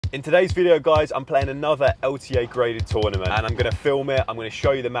In today's video, guys, I'm playing another LTA graded tournament and I'm gonna film it, I'm gonna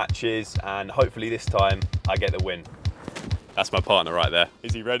show you the matches, and hopefully this time I get the win. That's my partner right there.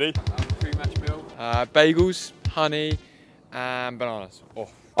 Is he ready? Pre-match meal. Bagels, honey, and bananas. Oh.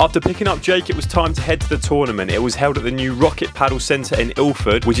 After picking up Jake, it was time to head to the tournament. It was held at the new Rocket Padel Centre in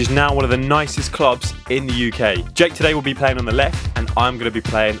Ilford, which is now one of the nicest clubs in the UK. Jake today will be playing on the left and I'm gonna be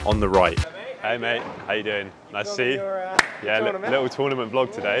playing on the right. Hey mate, how you doing? Nice to see you. Yeah, little tournament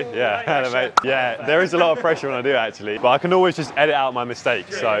vlog today. Yeah, hello mate. Yeah, there is a lot of pressure when I do actually, but I can always just edit out my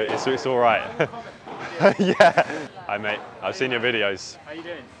mistakes, so it's all right. Yeah. Hi mate, I've seen your videos. How you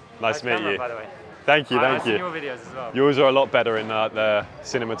doing? Nice to meet you. By the way. Thank you, thank you. I've seen your videos as well. Yours are a lot better in the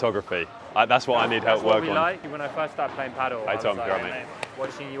cinematography. That's what I need help work on. Like when I first started playing paddle. Hey Tom, you're right, mate.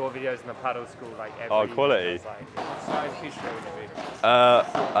 Watching your videos in the paddle school like every Oh, quality. What size fish would you be?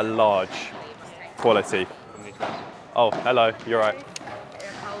 A large. Quality. Oh, hello, you're right.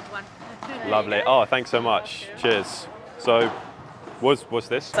 Cold one. Lovely. Oh, thanks so much. Cheers. So, what's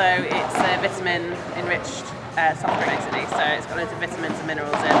this? So it's a vitamin enriched soft drink basically. So it's got loads of vitamins and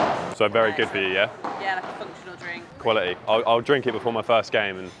minerals in. So very good for you, yeah? Yeah, like a functional drink. Quality. I'll drink it before my first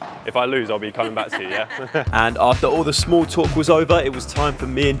game, and if I lose, I'll be coming back to you, yeah? And after all the small talk was over, it was time for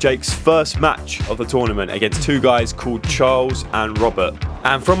me and Jake's first match of the tournament against two guys called Charles and Robert.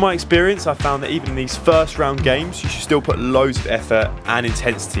 And from my experience, I found that even in these first round games, you should still put loads of effort and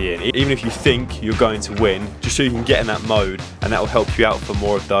intensity in, even if you think you're going to win, just so you can get in that mode, and that will help you out for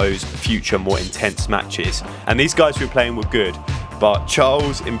more of those future, more intense matches. And these guys we were playing were good, but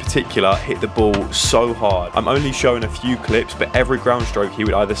Charles in particular hit the ball so hard. I'm only showing a few clips, but every ground stroke he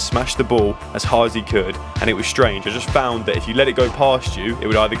would either smash the ball as hard as he could, and it was strange. I just found that if you let it go past you, it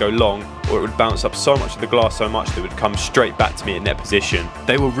would either go long or it would bounce up so much of the glass so much that it would come straight back to me in net position.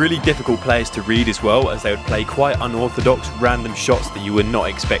 They were really difficult players to read as well, as they would play quite unorthodox random shots that you were not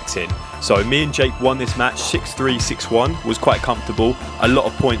expecting. So me and Jake won this match 6-3, 6-1, was quite comfortable. A lot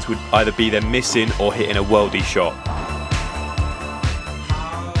of points would either be them missing or hitting a worldy shot.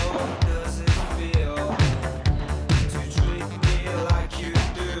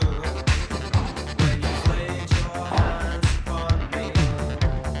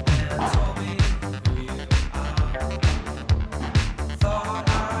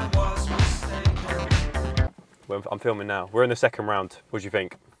 I'm filming now. We're in the second round. What do you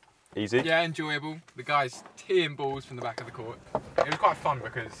think? Easy? Yeah, enjoyable. The guys teeing balls from the back of the court. It was quite fun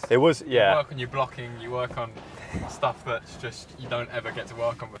because it was, yeah. You work on your blocking, you work on stuff that's just you don't ever get to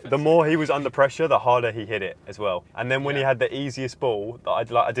work on. The more he was under pressure, the harder he hit it as well. And then when he had the easiest ball, I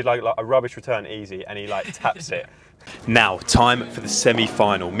did like a rubbish return easy, and he like taps it. Now, time for the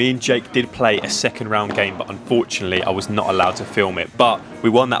semi-final. Me and Jake did play a second round game, but unfortunately I was not allowed to film it. But we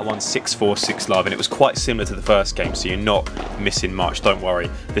won that one 6-4, 6-love, and it was quite similar to the first game, so you're not missing much, don't worry.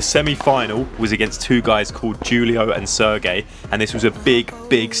 The semi-final was against two guys called Julio and Sergey, and this was a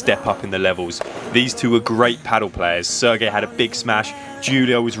big step up in the levels. These two were great paddle players. Sergey had a big smash,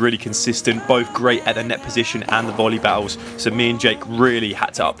 Julio was really consistent, both great at the net position and the volley battles, so me and Jake really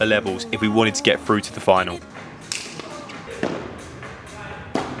had to up the levels if we wanted to get through to the final.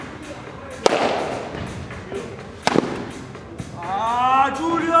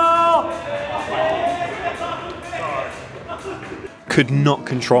 Could not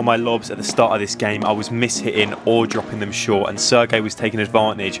control my lobs at the start of this game. I was mishitting or dropping them short, and Sergey was taking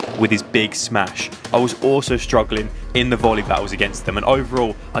advantage with his big smash. I was also struggling in the volley battles against them, and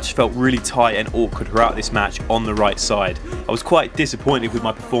overall I just felt really tight and awkward throughout this match on the right side. I was quite disappointed with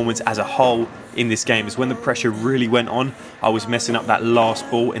my performance as a whole in this game, as when the pressure really went on, I was messing up that last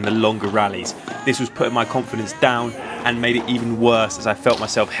ball in the longer rallies. This was putting my confidence down and made it even worse, as I felt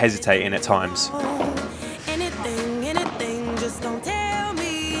myself hesitating at times.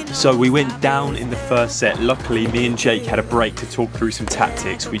 So we went down in the first set. Luckily, me and Jake had a break to talk through some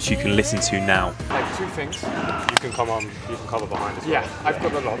tactics, which you can listen to now. Like two things. You can cover behind as well. Yeah, I've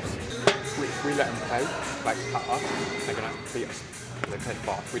got the lobs. If we let them play, like cut us, they're going to beat us. They play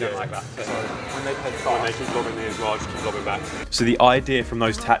fast. We don't like that. So when they play fast, when they keep lobbing me as well, I just keep lobbing back. So the idea from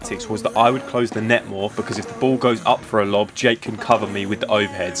those tactics was that I would close the net more, because if the ball goes up for a lob, Jake can cover me with the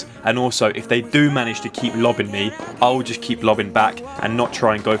overheads. And also, if they do manage to keep lobbing me, I will just keep lobbing back and not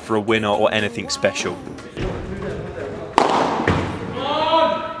try and go for a winner or anything special.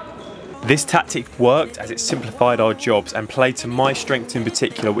 This tactic worked as it simplified our jobs and played to my strength in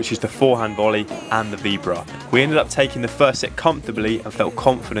particular, which is the forehand volley and the vibra. We ended up taking the first set comfortably and felt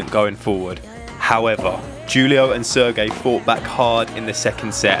confident going forward. However, Julio and Sergey fought back hard in the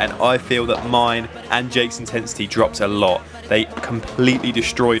second set, and I feel that mine and Jake's intensity dropped a lot. They completely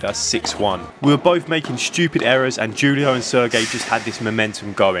destroyed us 6-1. We were both making stupid errors, and Julio and Sergey just had this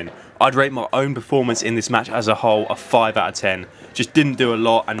momentum going. I'd rate my own performance in this match as a whole a 5 out of 10. Just didn't do a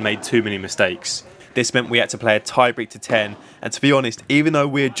lot and made too many mistakes. This meant we had to play a tiebreak to 10, and to be honest, even though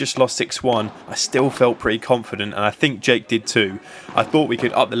we had just lost 6-1, I still felt pretty confident, and I think Jake did too. I thought we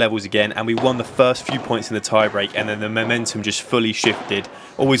could up the levels again, and we won the first few points in the tiebreak, and then the momentum just fully shifted.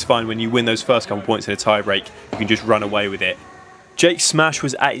 Always find when you win those first couple points in a tiebreak, you can just run away with it. Jake's smash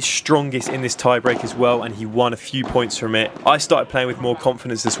was at its strongest in this tiebreak as well, and he won a few points from it. I started playing with more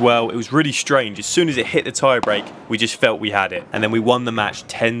confidence as well. It was really strange. As soon as it hit the tiebreak, we just felt we had it, and then we won the match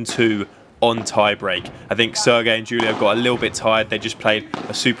 10-2. On tiebreak. I think Sergey and Julio got a little bit tired. They just played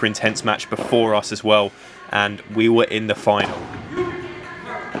a super intense match before us as well, and we were in the final.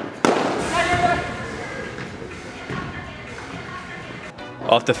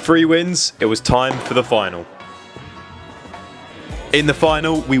 After 3 wins, it was time for the final. In the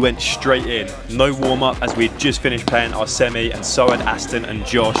final, we went straight in. No warm-up, as we had just finished playing our semi, and so had Aston and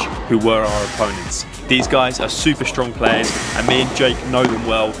Josh, who were our opponents. These guys are super strong players, and me and Jake know them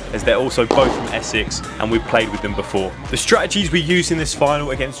well, as they're also both from Essex, and we've played with them before. The strategies we used in this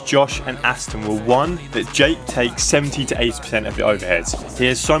final against Josh and Aston were: one, that Jake takes 70 to 80% of the overheads. He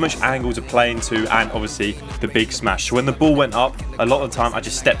has so much angle to play into, and obviously the big smash. So when the ball went up, a lot of the time I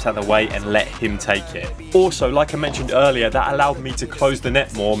just stepped out of the way and let him take it. Also, like I mentioned earlier, that allowed me to close the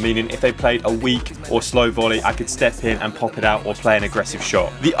net more, meaning if they played a weak or slow volley, I could step in and pop it out or play an aggressive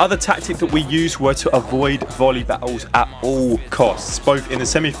shot. The other tactic that we used were to avoid volley battles at all costs. Both in the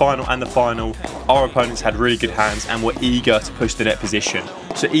semi-final and the final, our opponents had really good hands and were eager to push the net position.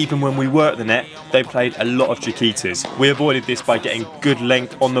 So even when we were at the net, they played a lot of Chiquitas. We avoided this by getting good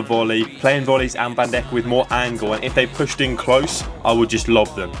length on the volley, playing volleys and bandeja with more angle, and if they pushed in close, I would just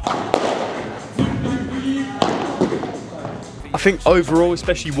lob them. I think overall,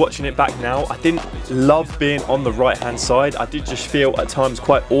 especially watching it back now, I didn't love being on the right hand side. I did just feel at times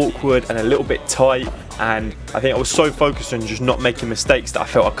quite awkward and a little bit tight, and I think I was so focused on just not making mistakes that I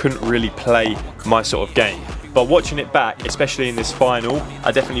felt I couldn't really play my sort of game. But watching it back, especially in this final,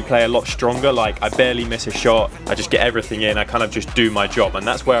 I definitely play a lot stronger. Like, I barely miss a shot, I just get everything in, I kind of just do my job, and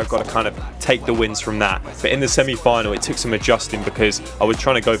that's where I've got to kind of take the wins from that. But in the semi-final, it took some adjusting because I was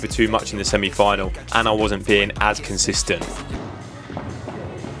trying to go for too much in the semi-final and I wasn't being as consistent.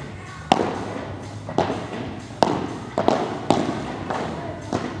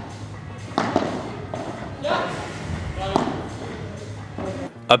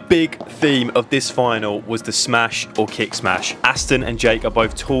 A big theme of this final was the smash or kick smash. Aston and Jake are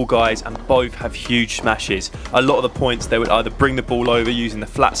both tall guys and both have huge smashes. A lot of the points they would either bring the ball over using the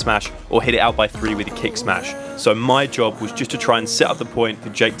flat smash or hit it out by 3 with a kick smash. So my job was just to try and set up the point for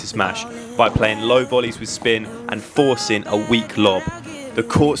Jake to smash by playing low volleys with spin and forcing a weak lob. The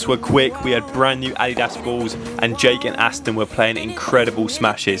courts were quick, we had brand new Adidas balls, and Jake and Aston were playing incredible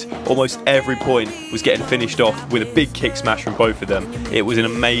smashes. Almost every point was getting finished off with a big kick smash from both of them. It was an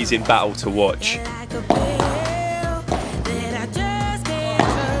amazing battle to watch.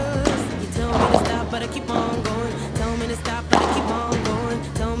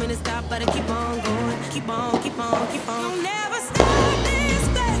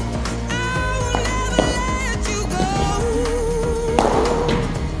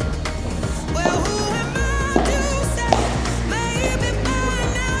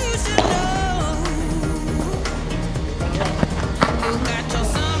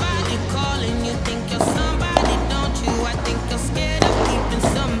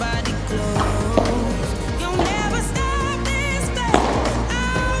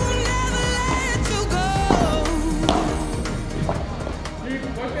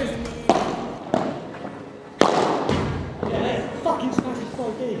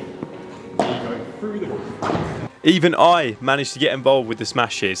 Even I managed to get involved with the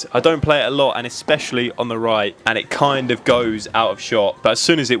smashes. I don't play it a lot, and especially on the right, and it kind of goes out of shot. But as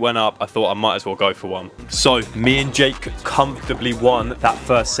soon as it went up, I thought I might as well go for one. So me and Jake comfortably won that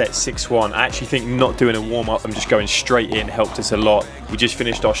first set 6-1. I actually think not doing a warm-up and just going straight in helped us a lot. We just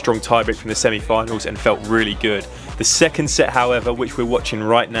finished our strong tiebreak from the semi-finals and felt really good. The second set, however, which we're watching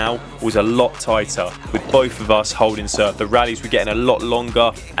right now, was a lot tighter, with both of us holding serve. The rallies were getting a lot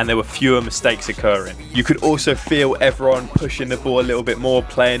longer and there were fewer mistakes occurring. You could also feel everyone pushing the ball a little bit more,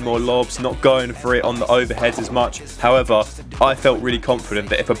 playing more lobs, not going for it on the overheads as much. However, I felt really confident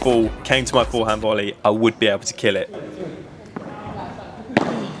that if a ball came to my forehand volley, I would be able to kill it.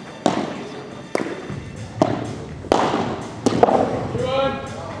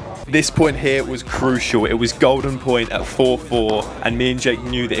 This point here was crucial. It was golden point at 4-4, and me and Jake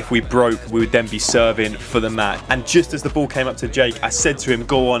knew that if we broke, we would then be serving for the match. And just as the ball came up to Jake, I said to him,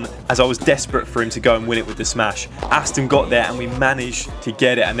 go on, as I was desperate for him to go and win it with the smash. Aston got there and we managed to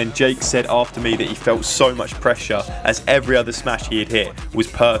get it, and then Jake said after me that he felt so much pressure as every other smash he had hit was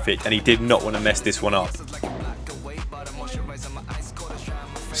perfect and he did not want to mess this one up.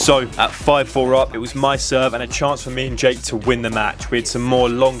 So at 5-4 up, it was my serve and a chance for me and Jake to win the match. We had some more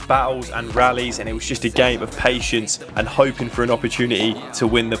long battles and rallies, and it was just a game of patience and hoping for an opportunity to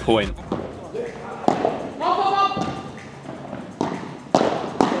win the point.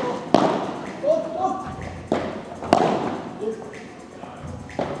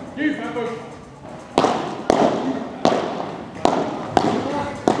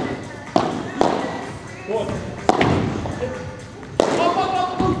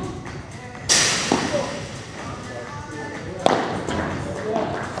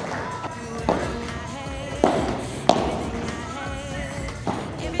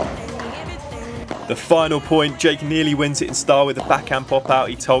 The final point, Jake nearly wins it in style with a backhand pop out.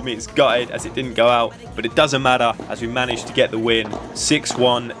 He told me it's gutted as it didn't go out, but it doesn't matter as we managed to get the win.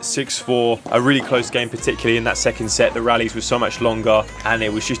 6-1, 6-4, a really close game, particularly in that second set. The rallies were so much longer and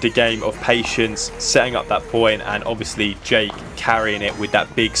it was just a game of patience, setting up that point, and obviously Jake carrying it with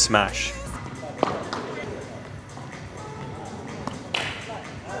that big smash.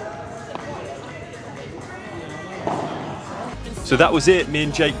 So that was it. Me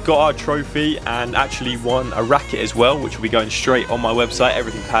and Jake got our trophy and actually won a racket as well, which will be going straight on my website,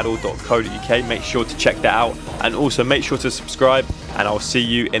 everythingpadel.co.uk. Make sure to check that out and also make sure to subscribe, and I'll see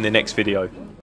you in the next video.